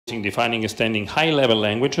defining, extending high-level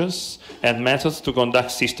languages and methods to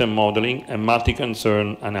conduct system modeling and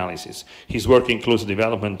multi-concern analysis. His work includes the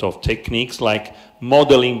development of techniques like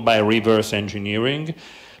modeling by reverse engineering,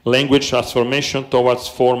 language transformation towards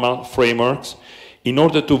formal frameworks in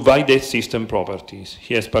order to validate system properties.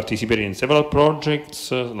 He has participated in several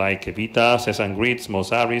projects like Evita, Sesangrids,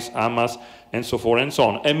 Mosaris, AMAS, and so forth and so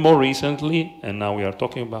on. And more recently, and now we are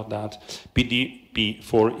talking about that,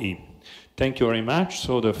 PDP4E. Thank you very much.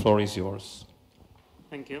 So the floor is yours.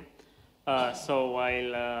 Thank you. So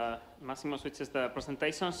while Massimo switches the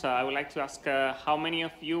presentations, I would like to ask how many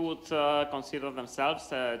of you would consider themselves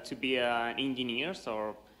to be engineers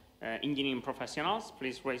or engineering professionals?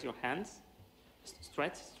 Please raise your hands.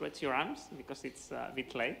 Stretch your arms because it's a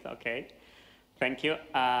bit late. Okay. Thank you.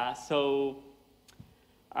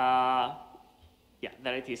 Yeah,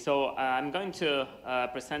 there it is. So I'm going to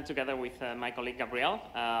present together with my colleague Gabriel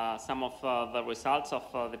some of the results of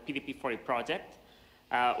the PDP4E project,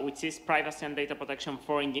 which is privacy and data protection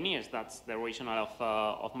for engineers. That's the original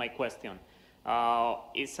of my question.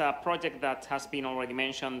 It's a project that has been already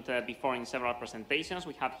mentioned before in several presentations.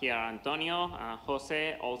 We have here Antonio,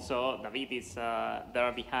 Jose, also David is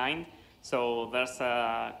there behind. So there's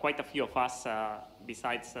quite a few of us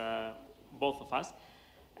besides both of us.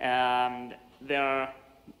 And there are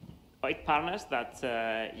 8 partners that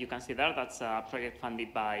you can see there. That's a project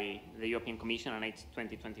funded by the European Commission and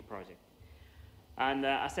H2020 project. And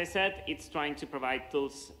as I said, it's trying to provide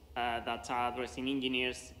tools that are addressing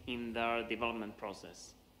engineers in their development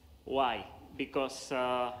process. Why? Because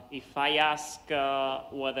if I ask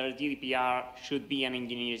whether GDPR should be an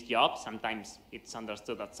engineer's job, sometimes it's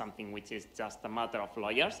understood that's something which is just a matter of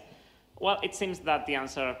lawyers. Well, it seems that the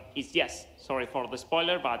answer is yes. Sorry for the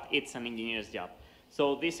spoiler, but it's an engineer's job.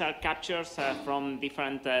 So these are captures from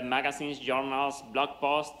different magazines, journals, blog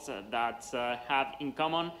posts that have in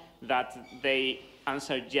common that they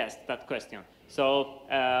answer yes, that question. So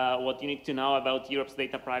what you need to know about Europe's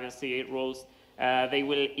data privacy rules, they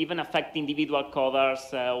will even affect individual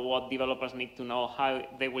coders, what developers need to know, how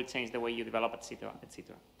they will change the way you develop, etc.,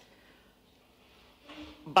 etc.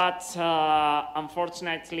 But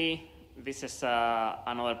unfortunately, this is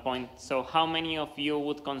another point. So how many of you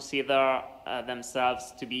would consider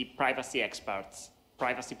themselves to be privacy experts,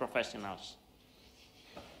 privacy professionals?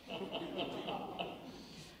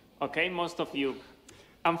 Okay, most of you.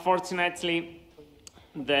 Unfortunately,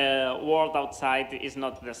 the world outside is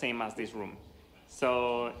not the same as this room.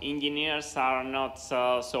 So engineers are not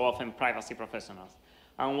so often privacy professionals.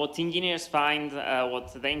 And what engineers find,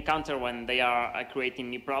 what they encounter when they are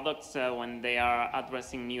creating new products, when they are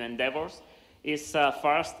addressing new endeavors, is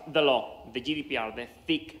first the law, the GDPR, the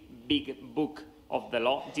thick, big book of the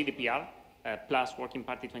law, GDPR, plus Working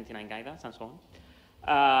Party 29 guidance and so on.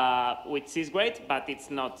 Which is great, but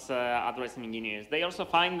it's not addressing engineers. They also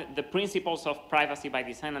find the principles of privacy by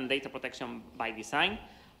design and data protection by design.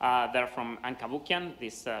 They're from Ankabukian,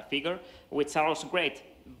 this figure, which are also great,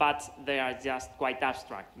 but they are just quite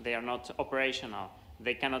abstract. They are not operational.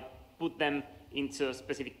 They cannot put them into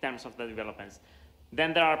specific terms of the developments.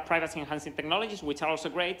 Then there are privacy-enhancing technologies, which are also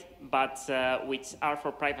great, but which are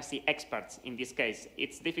for privacy experts in this case.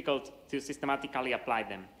 It's difficult to systematically apply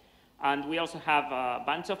them. And we also have a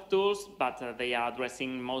bunch of tools, but they are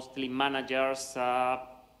addressing mostly managers,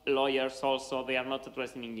 lawyers also. They are not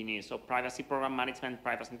addressing engineers. So privacy program management,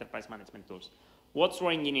 privacy enterprise management tools. What do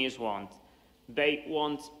engineers want? They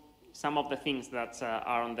want some of the things that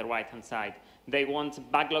are on the right-hand side. They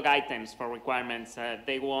want backlog items for requirements.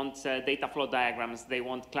 They want data flow diagrams. They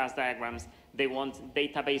want class diagrams. They want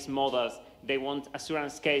database models. They want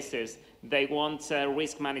assurance cases. They want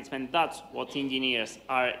risk management. That's what engineers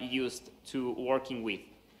are used to working with.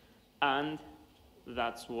 And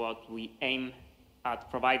that's what we aim at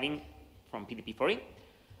providing from PDP4E.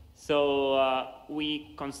 So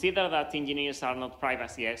we consider that engineers are not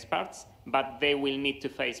privacy experts, but they will need to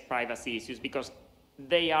face privacy issues because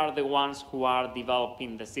they are the ones who are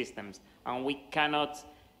developing the systems. And we cannot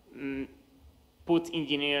put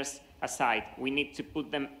engineers aside. We need to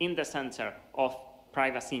put them in the center of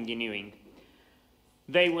privacy engineering.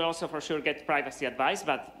 They will also for sure get privacy advice,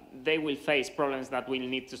 but they will face problems that we'll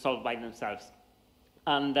need to solve by themselves.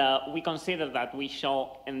 And we consider that we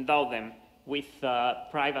shall endow them with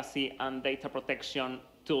privacy and data protection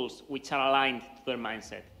tools which are aligned to their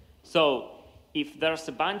mindset. So if there's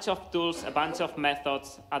a bunch of tools, a bunch of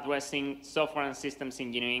methods addressing software and systems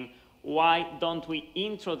engineering, why don't we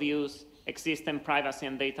introduce existing privacy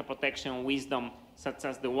and data protection wisdom, such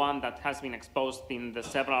as the one that has been exposed in the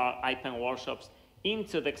several IPEN workshops,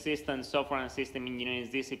 into the existing software and system engineering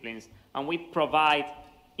disciplines, and we provide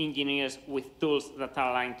engineers with tools that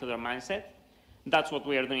are aligned to their mindset. That's what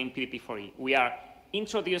we are doing in PDP4E. We are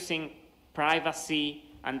introducing privacy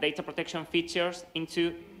and data protection features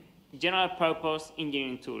into general purpose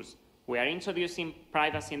engineering tools. We are introducing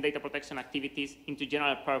privacy and data protection activities into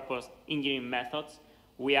general purpose engineering methods.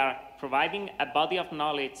 We are providing a body of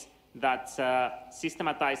knowledge that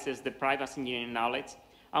systematizes the privacy engineering knowledge,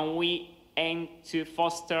 and we aim to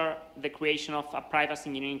foster the creation of a privacy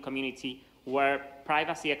engineering community where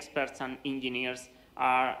privacy experts and engineers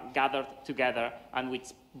are gathered together and which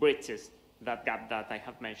bridges that gap that I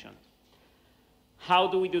have mentioned. How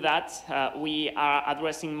do we do that? We are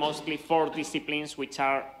addressing mostly 4 disciplines which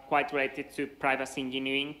are quite related to privacy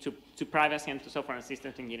engineering, to privacy and to software and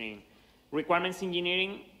systems engineering. Requirements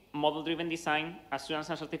engineering, model-driven design, assurance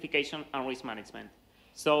and certification, and risk management.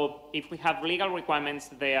 So if we have legal requirements,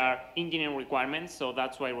 they are engineering requirements, so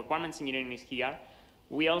that's why requirements engineering is here.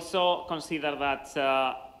 We also consider that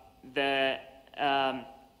the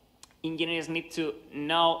engineers need to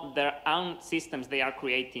know their own systems they are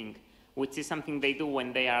creating, which is something they do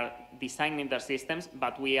when they are designing their systems,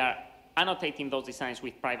 but we are annotating those designs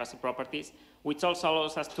with privacy properties, which also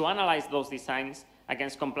allows us to analyze those designs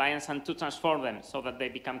against compliance and to transform them so that they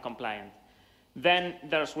become compliant. Then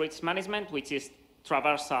there's risk management, which is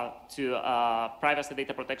traversal to privacy,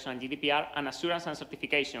 data protection, and GDPR, and assurance and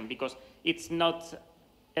certification, because it's not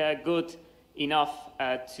good enough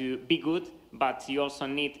to be good, but you also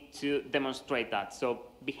need to demonstrate that. So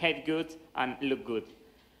behave good and look good.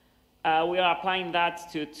 We are applying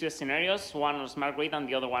that to 2 scenarios, one on smart grid and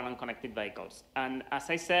the other one on connected vehicles. And as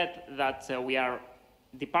I said, that we are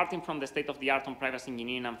departing from the state of the art on privacy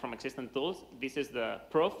engineering and from existing tools. This is the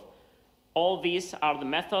proof. All these are the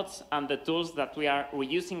methods and the tools that we are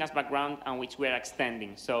reusing as background and which we are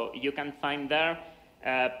extending. So you can find there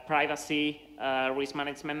privacy risk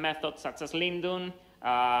management methods such as Lindun,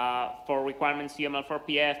 for requirements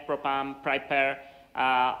UML4PF, ProPAM, PriPair,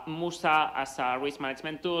 Musa as a risk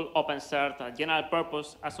management tool, OpenCert, a general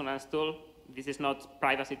purpose assurance tool. This is not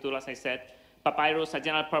privacy tool, as I said. Papyrus, a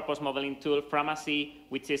general purpose modeling tool. Framacy,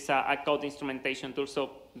 which is a code instrumentation tool.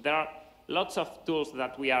 So there are lots of tools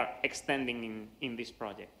that we are extending in this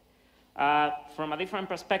project. From a different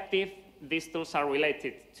perspective, these tools are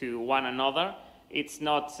related to one another. It's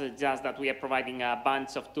not just that we are providing a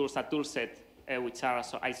bunch of tools, a tool set, which are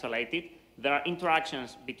isolated. There are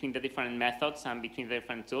interactions between the different methods and between the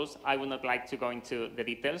different tools. I would not like to go into the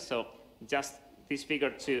details, so just this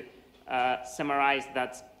figure to summarize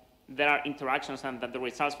that there are interactions and that the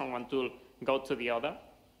results from one tool go to the other.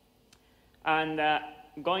 And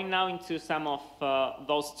going now into some of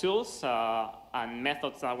those tools and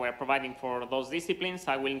methods that we're providing for those disciplines,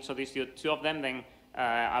 I will introduce you 2 of them, then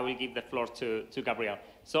I will give the floor to Gabriel.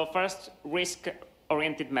 So first,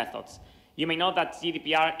 risk-oriented methods. You may know that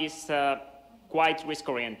GDPR is quite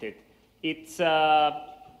risk-oriented. It's,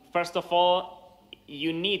 first of all,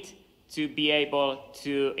 you need to be able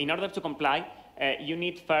to, in order to comply, you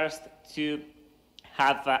need first to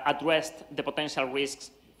have addressed the potential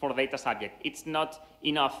risks for the data subject. It's not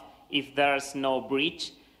enough if there's no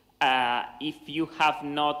breach, if you have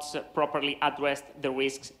not properly addressed the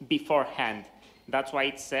risks beforehand. That's why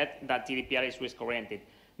it's said that GDPR is risk-oriented.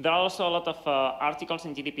 There are also a lot of articles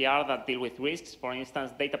in GDPR that deal with risks. For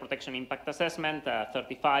instance, data protection impact assessment,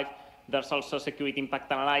 35. There's also security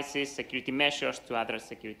impact analysis, security measures to address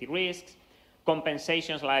security risks,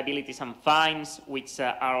 compensations, liabilities, and fines, which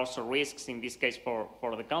are also risks, in this case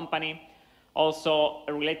for the company. Also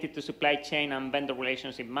related to supply chain and vendor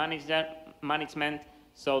relationship management,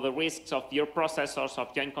 so the risks of your processors,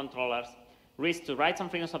 of joint controllers, risk to rights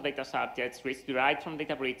and freedoms of data subjects, risk derived from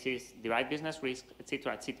data breaches, derived business risk,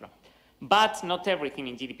 etc., etc. But not everything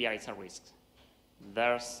in GDPR is a risk.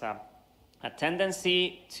 There's a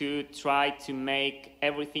tendency to try to make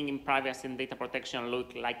everything in privacy and data protection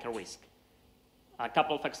look like a risk. A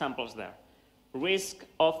couple of examples there. Risk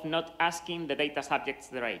of not asking the data subjects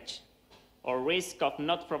their age, or risk of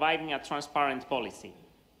not providing a transparent policy.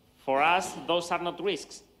 For us, those are not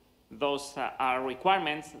risks. Those are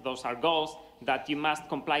requirements, those are goals that you must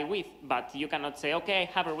comply with, but you cannot say, okay, I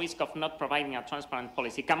have a risk of not providing a transparent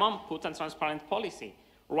policy. Come on, put a transparent policy,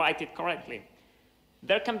 write it correctly.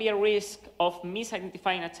 There can be a risk of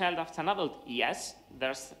misidentifying a child as an adult. Yes,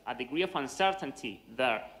 there's a degree of uncertainty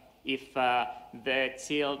there. If the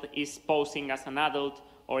child is posing as an adult,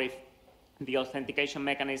 or if the authentication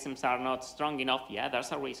mechanisms are not strong enough, yeah,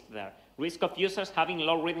 there's a risk there. Risk of users having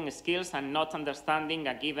low reading skills and not understanding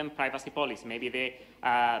a given privacy policy. Maybe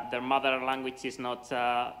their mother language is not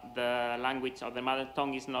the language, or their mother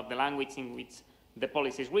tongue is not the language in which the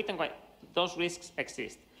policy is written. Those risks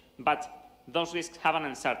exist. But those risks have an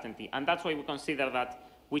uncertainty. And that's why we consider that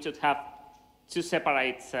we should have two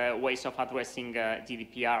separate ways of addressing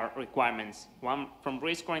GDPR requirements, one from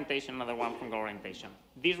risk orientation, another one from goal orientation.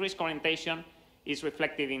 This risk orientation is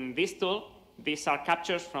reflected in this tool. These are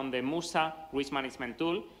captures from the Musa risk management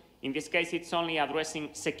tool. In this case, it's only addressing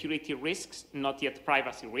security risks, not yet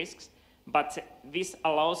privacy risks. But this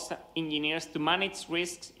allows engineers to manage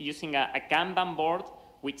risks using a Kanban board,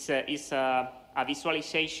 which is a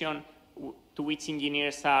visualization to which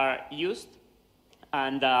engineers are used,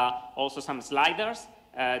 and also some sliders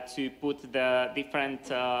to put the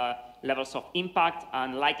different levels of impact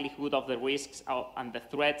and likelihood of the risks and the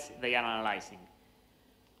threats they are analyzing.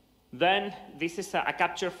 Then this is a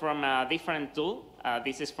capture from a different tool.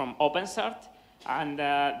 This is from OpenCert, and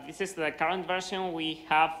this is the current version we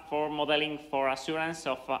have for modeling for assurance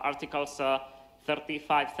of articles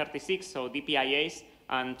 35, 36, so DPIAs,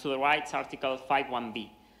 and to the right is article 51B.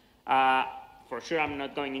 For sure, I'm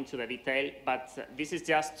not going into the detail, but this is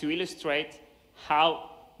just to illustrate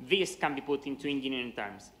how this can be put into engineering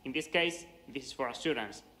terms. In this case, this is for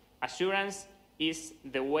assurance. Assurance is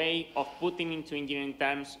the way of putting into engineering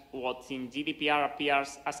terms what in GDPR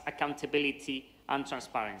appears as accountability and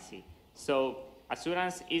transparency. So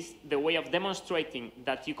assurance is the way of demonstrating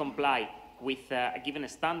that you comply with a given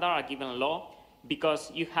standard, a given law,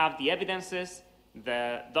 because you have the evidences,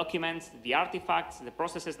 the documents, the artifacts, the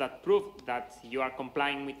processes that prove that you are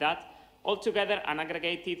complying with that, all together and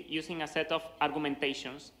aggregated using a set of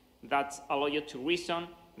argumentations that allow you to reason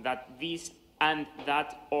that this and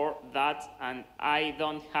that or that, and I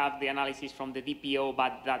don't have the analysis from the DPO,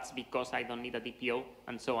 but that's because I don't need a DPO,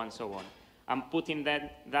 and so on and so on. I'm putting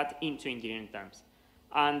that into engineering terms.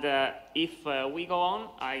 And if we go on,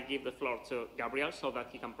 I give the floor to Gabriel so that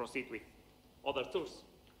he can proceed with other tools.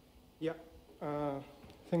 Yeah.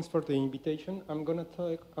 Thanks for the invitation. I'm gonna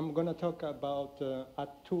talk about a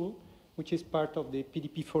tool which is part of the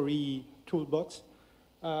PDP4E toolbox.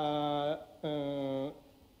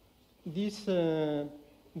 This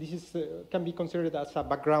can be considered as a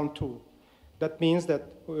background tool. That means that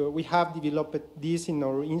we have developed this in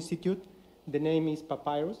our institute. The name is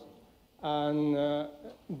Papyrus, and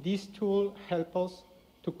this tool helps us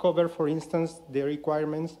to cover, for instance, the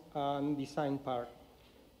requirements and design part.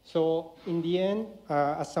 So in the end,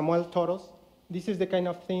 as Samuel taught us, this is the kind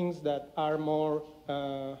of things that are more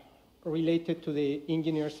related to the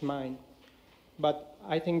engineer's mind. But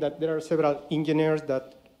I think that there are several engineers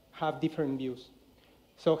that have different views.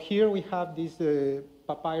 So here we have this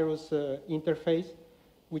Papyrus interface,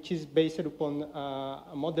 which is based upon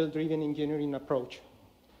a model-driven engineering approach.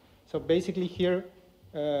 So basically here,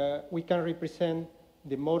 we can represent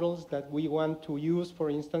the models that we want to use, for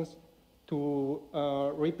instance, to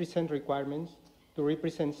represent requirements, to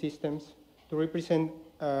represent systems, to represent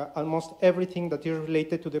almost everything that is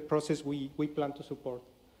related to the process we plan to support.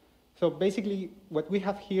 So basically, what we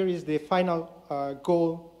have here is the final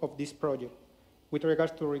goal of this project with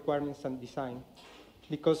regards to requirements and design.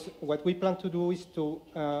 Because what we plan to do is to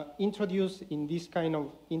introduce in this kind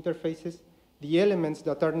of interfaces the elements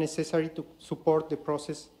that are necessary to support the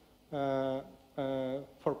process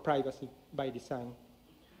for privacy by design.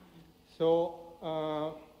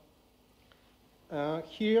 So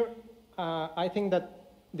here, I think that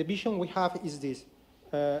the vision we have is this.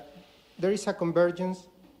 There is a convergence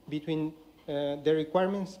between the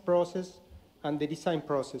requirements process and the design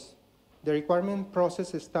process. The requirement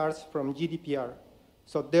process starts from GDPR.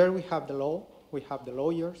 So there we have the law, we have the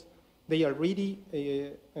lawyers. They already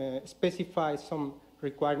specify some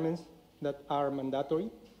requirements that are mandatory.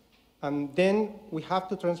 And then we have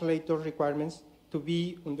to translate those requirements to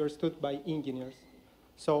be understood by engineers.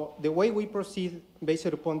 So the way we proceed based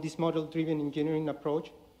upon this model-driven engineering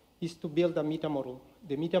approach is to build a meta model.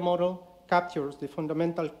 The meta model captures the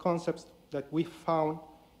fundamental concepts that we found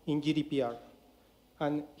in GDPR.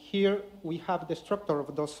 And here we have the structure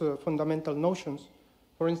of those fundamental notions.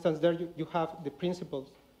 For instance, there you have the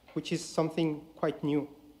principles, which is something quite new.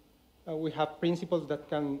 We have principles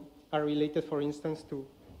that are related, for instance, to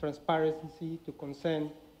transparency, to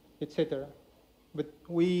consent, etc. But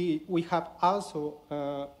we have also,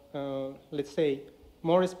 let's say,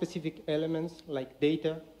 more specific elements like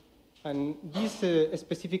data. And this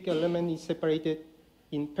specific element is separated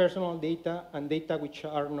in personal data and data which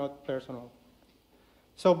are not personal.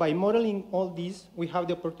 So by modeling all these, we have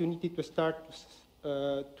the opportunity to start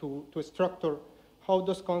to structure how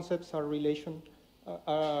those concepts are relation,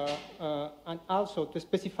 and also to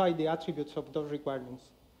specify the attributes of those requirements.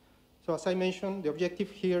 So as I mentioned, the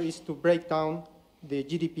objective here is to break down the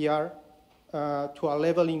GDPR to a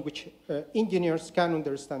level in which engineers can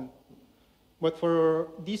understand. But for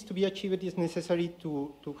this to be achieved, it is necessary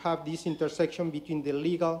to have this intersection between the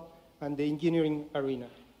legal and the engineering arena.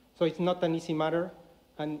 So it's not an easy matter,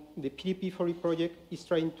 and the PDP4E project is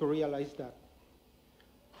trying to realize that.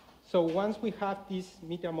 So once we have this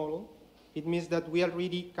meta model, it means that we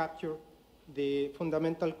already capture the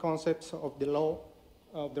fundamental concepts of the law,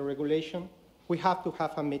 of the regulation. We have to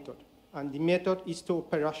have a method, and the method is to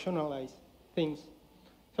operationalize things.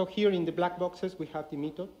 So here in the black boxes, we have the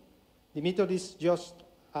method. The method is just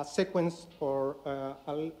a sequence or,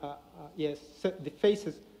 the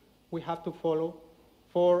phases we have to follow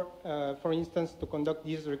for instance, to conduct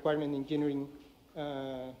this requirement engineering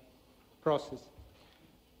process.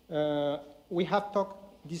 We have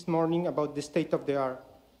talked this morning about the state of the art.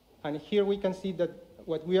 And here we can see that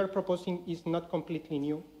what we are proposing is not completely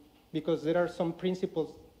new, because there are some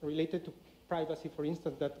principles related to privacy, for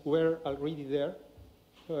instance, that were already there.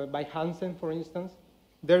 By Hansen, for instance,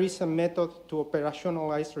 there is a method to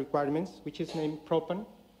operationalize requirements, which is named PROPAN.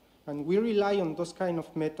 And we rely on those kind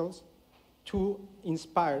of methods to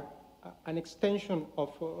inspire an extension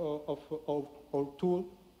of our tool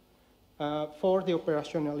for the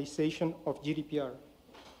operationalization of GDPR.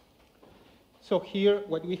 So here,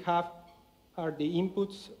 what we have are the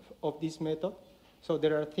inputs of this method. So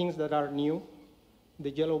there are things that are new,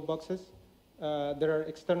 the yellow boxes. There are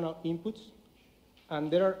external inputs. And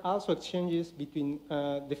there are also exchanges between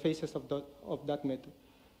the phases of that method.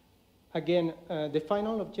 Again, the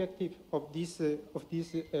final objective of this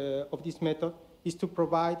method is to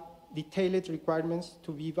provide detailed requirements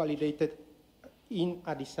to be validated in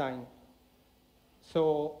a design.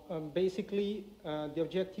 So basically, the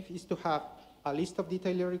objective is to have a list of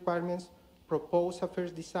detailed requirements, propose a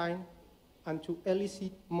first design, and to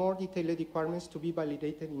elicit more detailed requirements to be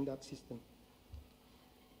validated in that system.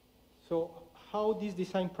 So how this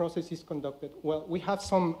design process is conducted? Well, we have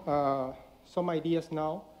some ideas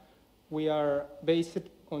now. We are based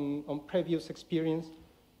on previous experience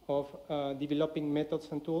of developing methods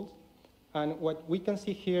and tools. And what we can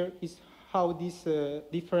see here is how these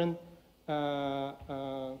different,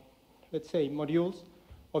 let's say, modules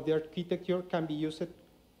of the architecture can be used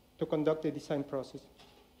to conduct the design process.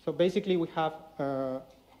 So basically, we have,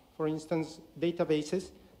 for instance,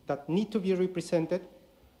 databases that need to be represented.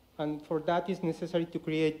 And for that, it's necessary to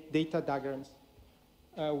create data diagrams.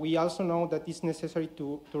 We also know that it's necessary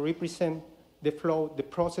to represent the flow, the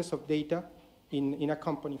process of data in a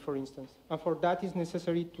company, for instance. And for that, it's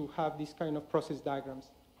necessary to have this kind of process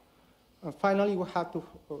diagrams. And finally, we have to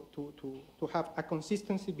have a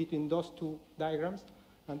consistency between those two diagrams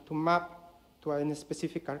and to map to a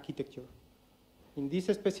specific architecture. In this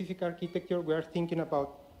specific architecture, we are thinking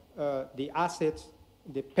about the assets,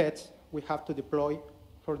 the pets we have to deploy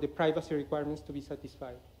for the privacy requirements to be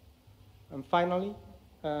satisfied. And finally,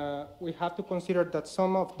 we have to consider that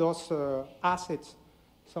some of those assets,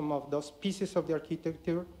 some of those pieces of the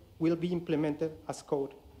architecture will be implemented as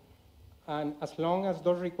code. And as long as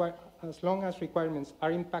requirements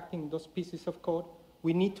are impacting those pieces of code,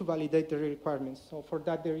 we need to validate the requirements. So for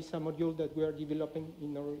that, there is a module that we are developing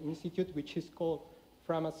in our institute, which is called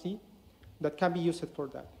Pharmacy, that can be used for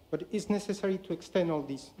that. But it's necessary to extend all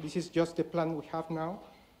this. This is just the plan we have now,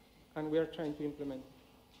 and we are trying to implement it.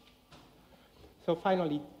 So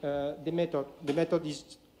finally, the method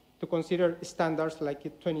is to consider standards like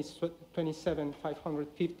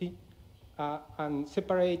 27550 and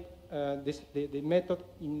separate the method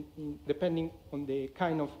depending on the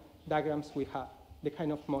kind of diagrams we have, the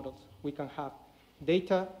kind of models. We can have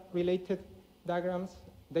data-related diagrams,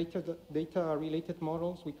 data-related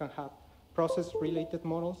models. We can have process-related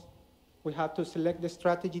models. We have to select the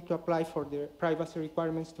strategy to apply for the privacy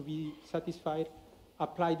requirements to be satisfied,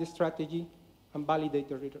 apply the strategy, and validate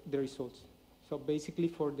the results. So basically,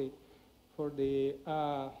 for the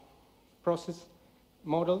process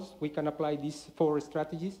models, we can apply these 4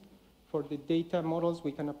 strategies. For the data models,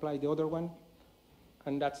 we can apply the other one,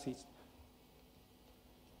 and that's it.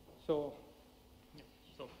 So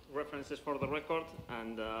references for the record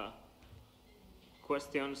and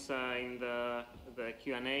questions in the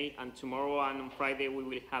Q&A. And tomorrow and on Friday, we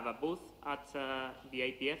will have a booth at the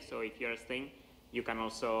IPF. So if you're staying, you can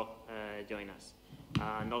also join us.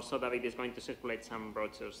 And also, David is going to circulate some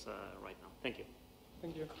brochures right now. Thank you.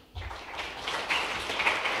 Thank you.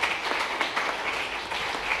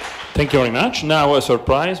 Thank you very much. Now a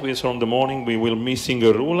surprise. From the morning we will missing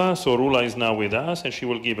Rula. So Rula is now with us, and she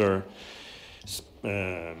will give her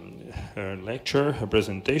lecture, her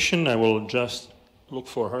presentation. I will just look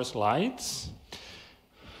for her slides.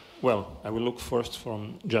 Well, I will look first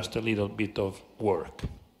from just a little bit of work.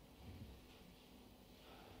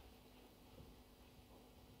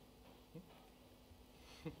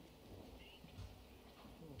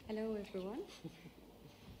 Hello, everyone.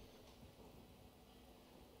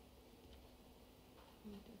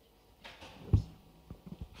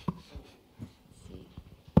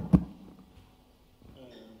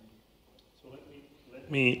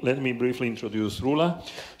 Let me briefly introduce Rula.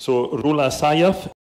 So Rula Sayaf